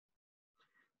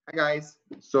Hi guys.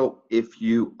 So if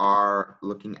you are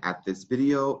looking at this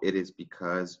video, it is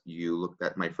because you looked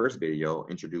at my first video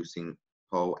introducing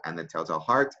Poe and the Telltale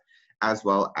Heart, as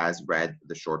well as read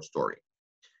the short story.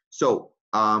 So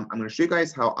I'm going to show you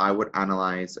guys how I would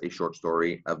analyze a short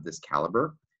story of this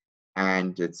caliber.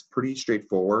 And it's pretty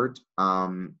straightforward.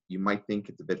 You might think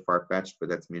it's a bit far-fetched, but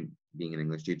that's me being an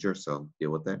English teacher, so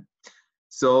deal with it.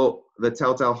 So the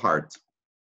Telltale Heart.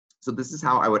 So this is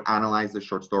how I would analyze the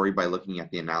short story by looking at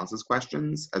the analysis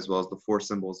questions, as well as the 4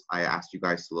 symbols I asked you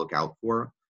guys to look out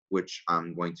for, which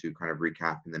I'm going to kind of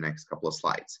recap in the next couple of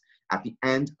slides. At the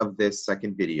end of this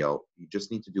second video, you just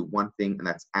need to do one thing, and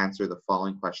that's answer the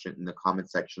following question in the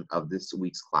comment section of this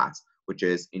week's class, which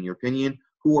is, in your opinion,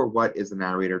 who or what is the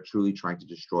narrator truly trying to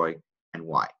destroy and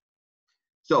why?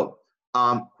 So,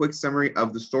 quick summary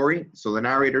of the story. So the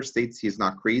narrator states he is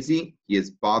not crazy. He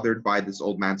is bothered by this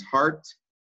old man's heart.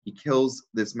 He kills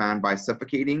this man by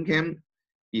suffocating him.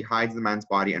 He hides the man's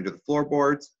body under the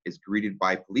floorboards, is greeted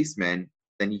by policemen.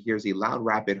 Then he hears a loud,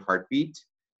 rapid heartbeat.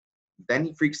 Then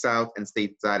he freaks out and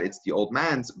states that it's the old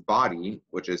man's body,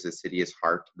 which is his hideous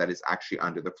heart, that is actually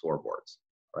under the floorboards,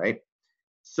 right?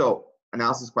 So,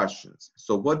 analysis questions.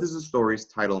 So what does the story's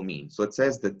title mean? So it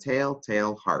says the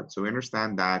Telltale Heart. So we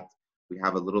understand that we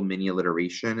have a little mini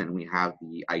alliteration and we have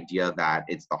the idea that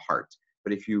it's the heart.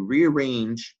 But if you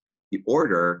rearrange the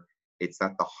order, it's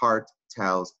that the heart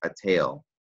tells a tale,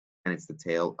 and it's the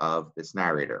tale of this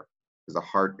narrator, because the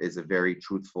heart is a very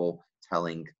truthful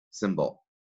telling symbol.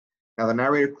 Now, the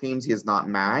narrator claims he is not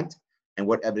mad, and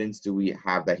what evidence do we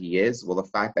have that he is? Well, the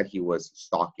fact that he was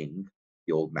stalking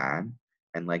the old man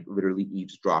and like literally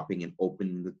eavesdropping and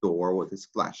opening the door with his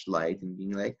flashlight and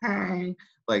being like, "Hi,"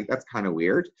 like that's kind of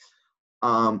weird.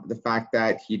 The fact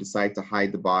that he decided to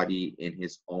hide the body in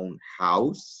his own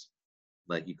house.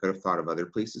 Like, you could have thought of other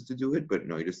places to do it, but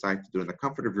no, you decided to do it in the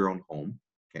comfort of your own home.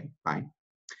 Okay, fine.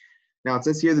 Now, it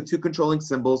says here the 2 controlling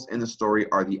symbols in the story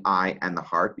are the eye and the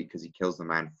heart, because he kills the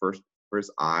man first for his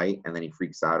eye, and then he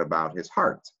freaks out about his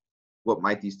heart. What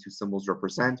might these 2 symbols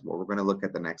represent? Well, we're going to look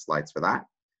at the next slides for that.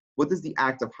 What does the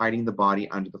act of hiding the body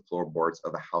under the floorboards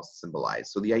of the house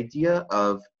symbolize? So the idea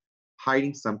of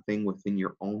hiding something within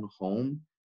your own home,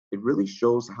 it really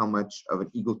shows how much of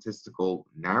an egotistical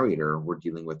narrator we're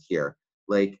dealing with here.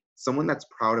 Like, someone that's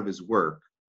proud of his work,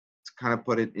 to kind of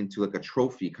put it into like a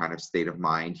trophy kind of state of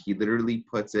mind, he literally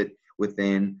puts it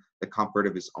within the comfort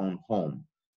of his own home.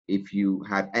 If you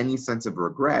had any sense of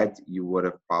regret, you would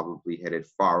have probably hid it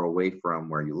far away from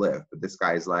where you live. But this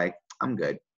guy's like, I'm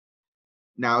good.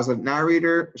 Now, as a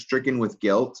narrator stricken with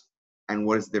guilt, and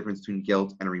what is the difference between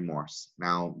guilt and remorse?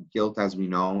 Now, guilt, as we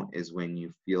know, is when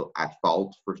you feel at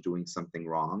fault for doing something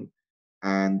wrong.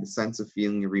 And the sense of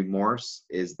feeling remorse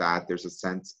is that there's a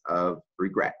sense of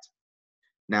regret.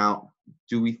 Now,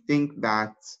 do we think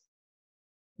that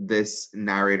this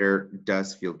narrator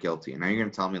does feel guilty? And now you're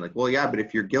going to tell me like, well, yeah, but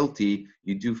if you're guilty,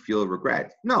 you do feel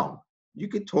regret. No, you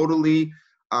could totally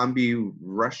be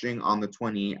rushing on the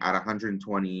 20 at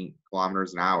 120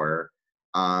 kilometers an hour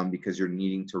because you're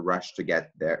needing to rush to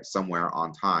get there somewhere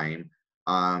on time.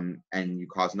 And you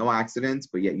cause no accidents,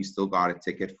 but yet you still got a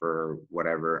ticket for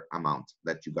whatever amount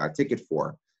that you got a ticket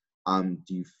for.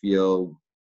 Do you feel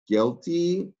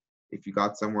guilty if you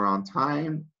got somewhere on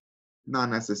time? Not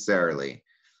necessarily.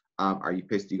 Are you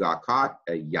pissed you got caught?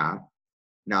 Yeah.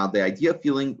 Now, the idea of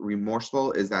feeling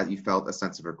remorseful is that you felt a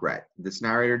sense of regret. This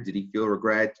narrator, did he feel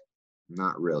regret?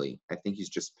 Not really. I think he's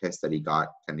just pissed that he got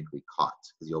technically caught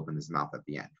because he opened his mouth at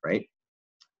the end, right?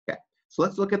 Okay, so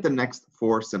let's look at the next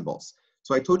 4 symbols.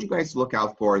 So I told you guys to look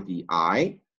out for the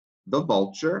eye, the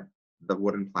vulture, the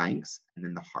wooden planks, and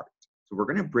then the heart. So we're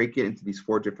going to break it into these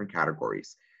 4 different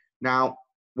categories. Now,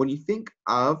 when you think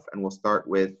of, and we'll start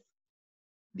with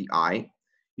the eye,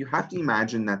 you have to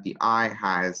imagine that the eye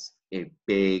has a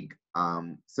big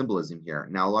symbolism here.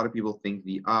 Now, a lot of people think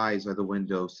the eyes are the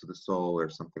windows to the soul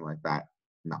or something like that.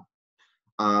 No.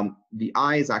 The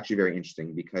eye is actually very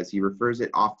interesting because he refers it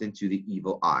often to the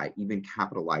evil eye, even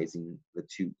capitalizing the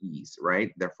 2 E's,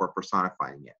 right? Therefore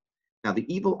personifying it. Now,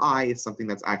 the evil eye is something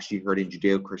that's actually heard in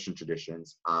Judeo-Christian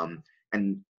traditions.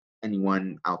 And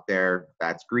anyone out there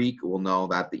that's Greek will know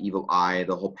that the evil eye,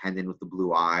 the whole pendant with the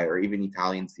blue eye, or even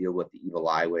Italians deal with the evil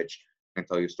eye, which I can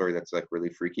tell you a story that's like really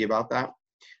freaky about that.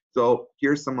 So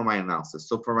here's some of my analysis.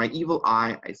 So for my evil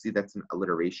eye, I see that's an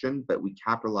alliteration, but we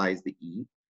capitalize the E,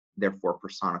 therefore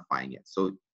personifying it.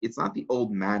 So it's not the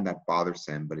old man that bothers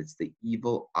him, but it's the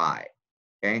evil eye,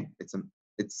 okay?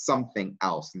 It's something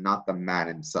else, not the man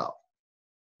himself.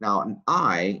 Now, an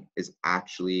I is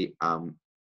actually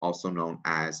also known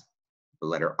as the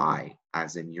letter I,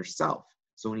 as in yourself.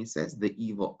 So when he says the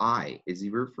evil eye, is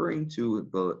he referring to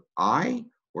the eye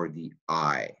or the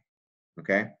eye?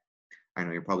 Okay. I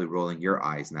know you're probably rolling your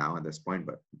eyes now at this point,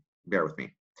 but bear with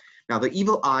me. Now, the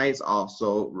evil eye is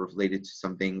also related to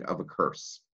something of a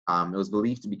curse. It was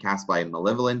believed to be cast by a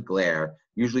malevolent glare,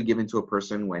 usually given to a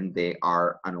person when they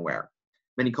are unaware.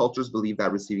 Many cultures believe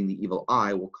that receiving the evil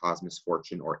eye will cause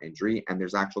misfortune or injury, and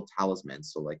there's actual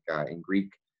talismans. So, like in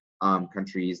Greek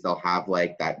countries, they'll have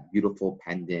like that beautiful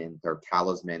pendant or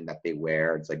talisman that they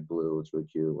wear. It's like blue, it's really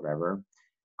cute, whatever.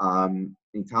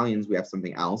 Italians, we have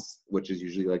something else, which is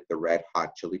usually like the red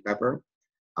hot chili pepper.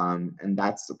 And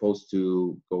that's supposed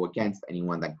to go against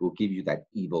anyone that will give you that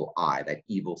evil eye, that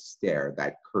evil stare,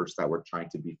 that curse that we're trying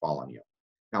to befall on you.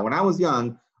 Now, when I was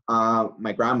young,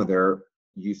 my grandmother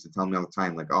used to tell me all the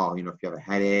time, like, oh, you know, if you have a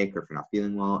headache or if you're not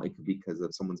feeling well, it could be because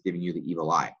of someone's giving you the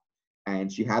evil eye.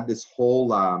 And she had this whole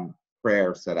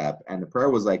prayer set up, and the prayer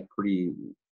was like pretty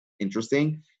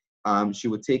interesting. She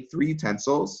would take 3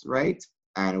 utensils, right?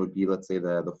 And it would be, let's say,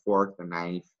 the fork, the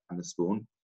knife, and the spoon.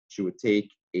 She would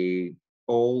take a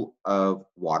bowl of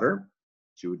water.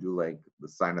 She would do like the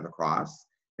sign of the cross.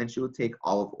 Then she would take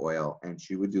olive oil and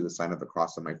she would do the sign of the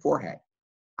cross on my forehead.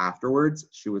 Afterwards,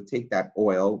 she would take that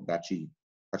oil that she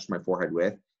touched my forehead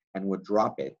with and would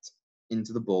drop it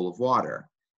into the bowl of water.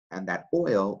 And that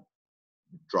oil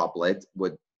droplet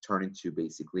would turn into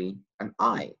basically an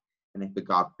eye. And if it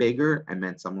got bigger and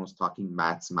meant someone was talking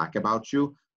mad smack about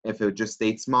you, if it just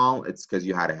stayed small, it's because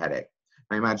you had a headache.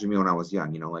 I imagine me when I was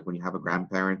young, you know, like when you have a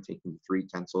grandparent taking 3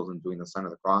 utensils and doing the sign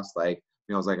of the cross, like,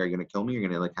 you know, I was like, are you going to kill me? You're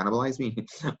going to like cannibalize me?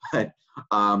 But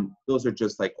those are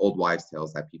just like old wives'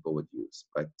 tales that people would use.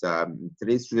 But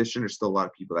today's tradition, there's still a lot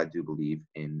of people that do believe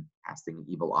in casting an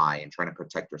evil eye and trying to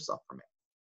protect yourself from it.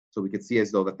 So we could see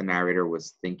as though that the narrator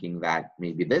was thinking that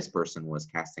maybe this person was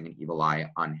casting an evil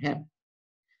eye on him.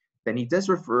 Then he does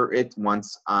refer it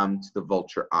once to the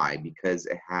vulture eye because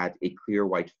it had a clear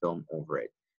white film over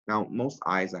it. Now, most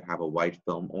eyes that have a white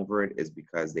film over it is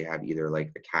because they have either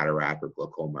like the cataract or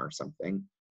glaucoma or something.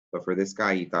 But for this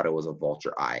guy, he thought it was a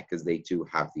vulture eye because they too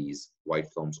have these white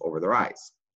films over their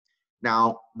eyes.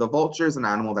 Now, the vulture is an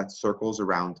animal that circles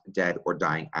around dead or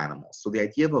dying animals. So the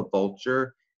idea of a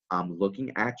vulture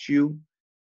looking at you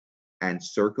and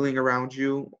circling around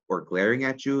you or glaring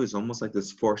at you is almost like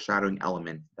this foreshadowing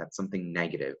element that something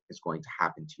negative is going to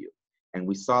happen to you. And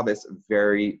we saw this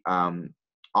very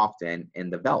often in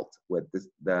the Veld with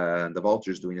the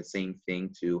vultures doing the same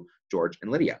thing to George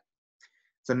and Lydia.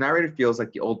 So the narrator feels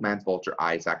like the old man's vulture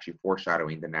eye is actually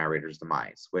foreshadowing the narrator's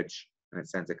demise, which in a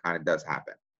sense it kind of does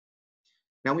happen.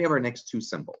 Now we have our next 2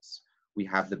 symbols. We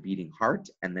have the beating heart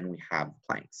and then we have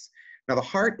planks. Now the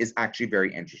heart is actually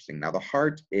very interesting. Now the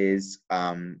heart is,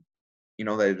 you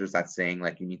know, there's that saying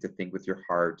like you need to think with your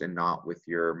heart and not with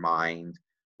your mind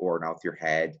or not with your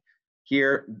head.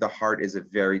 Here, the heart is a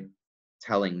very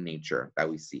telling nature that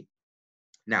we see.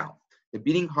 Now, the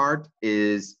beating heart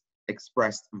is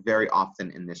expressed very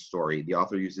often in this story. The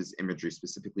author uses imagery,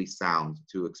 specifically sound,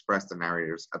 to express the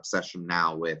narrator's obsession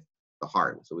now with the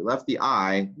heart. So we left the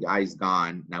eye's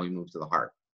gone, now we move to the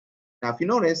heart. Now, if you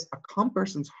notice, a calm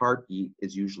person's heartbeat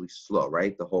is usually slow,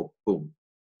 right? The whole boom,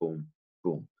 boom,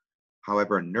 boom.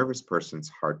 However, a nervous person's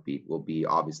heartbeat will be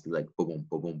obviously like boom,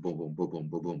 boom, boom, boom, boom, boom,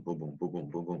 boom, boom, boom, boom, boom, boom,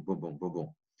 boom, boom, boom, boom, boom, boom.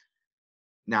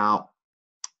 Now,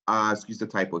 excuse the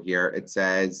typo here. It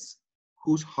says,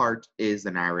 whose heart is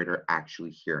the narrator actually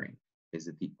hearing? Is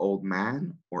it the old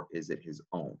man or is it his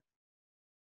own?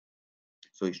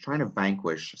 So he's trying to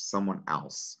vanquish someone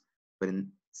else, but in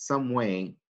some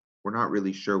way, we're not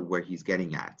really sure where he's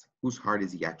getting at. Whose heart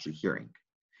is he actually hearing?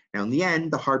 Now, in the end,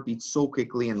 the heart beats so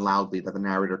quickly and loudly that the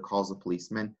narrator calls the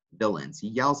policemen villains. He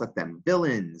yells at them,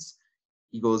 villains.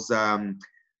 He goes,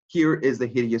 here is the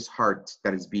hideous heart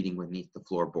that is beating beneath the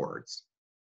floorboards.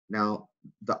 Now,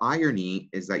 the irony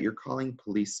is that you're calling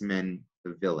policemen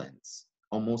the villains,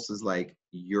 almost as like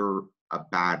you're a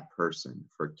bad person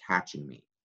for catching me,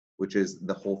 which is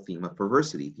the whole theme of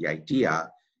perversity. The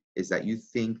idea is that you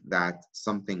think that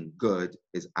something good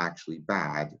is actually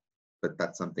bad, but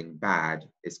that something bad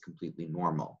is completely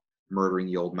normal. Murdering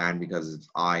the old man because of his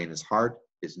eye and his heart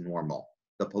is normal.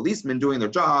 The policeman doing their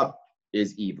job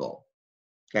is evil.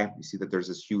 Okay, you see that there's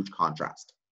this huge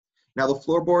contrast. Now the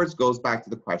floorboards goes back to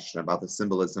the question about the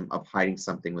symbolism of hiding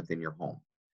something within your home.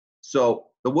 So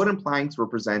the wooden planks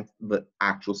represent the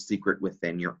actual secret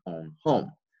within your own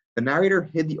home. The narrator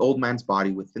hid the old man's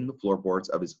body within the floorboards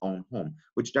of his own home,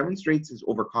 which demonstrates his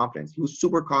overconfidence. He was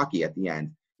super cocky at the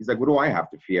end. He's like, what do I have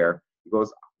to fear? He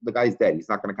goes, the guy's dead. He's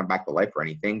not going to come back to life or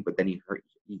anything. But then he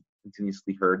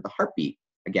continuously heard the heartbeat,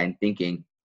 again, thinking,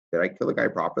 did I kill the guy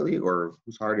properly or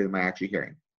whose heart am I actually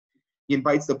hearing? He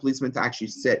invites the policeman to actually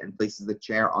sit and places the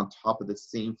chair on top of the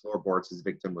same floorboards his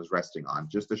victim was resting on,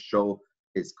 just to show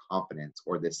his confidence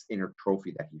or this inner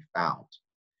trophy that he found.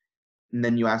 And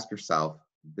then you ask yourself,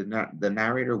 the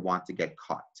narrator want to get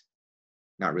caught?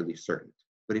 Not really certain.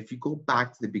 But if you go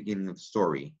back to the beginning of the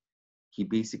story, he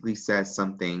basically says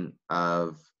something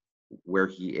of where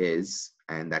he is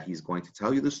and that he's going to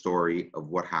tell you the story of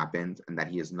what happened and that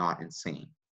he is not insane.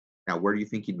 Now, where do you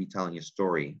think he'd be telling a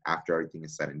story after everything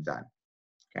is said and done?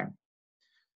 Okay.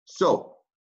 So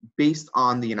based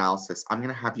on the analysis, I'm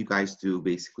going to have you guys do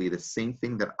basically the same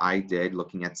thing that I did,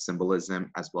 looking at symbolism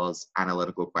as well as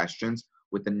analytical questions,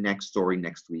 with the next story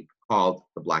next week called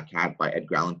The Black Cat by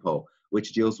Edgar Allan Poe,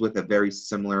 which deals with a very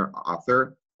similar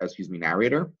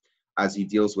narrator, as he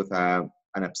deals with an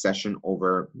obsession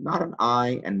over not an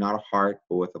eye and not a heart,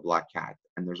 but with a black cat.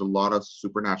 And there's a lot of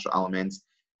supernatural elements.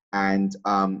 And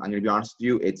I'm going to be honest with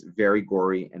you, it's very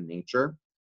gory in nature,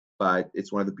 but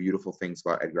it's one of the beautiful things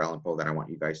about Edgar Allan Poe that I want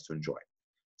you guys to enjoy.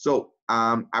 So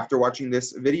after watching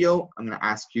this video, I'm going to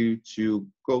ask you to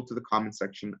go to the comment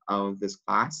section of this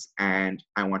class, and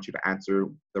I want you to answer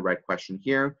the right question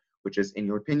here, which is, in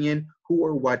your opinion, who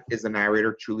or what is the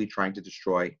narrator truly trying to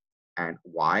destroy and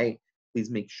why? Please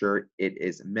make sure it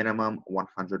is minimum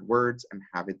 100 words and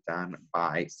have it done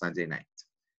by Sunday night.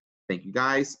 Thank you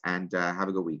guys, and have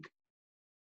a good week.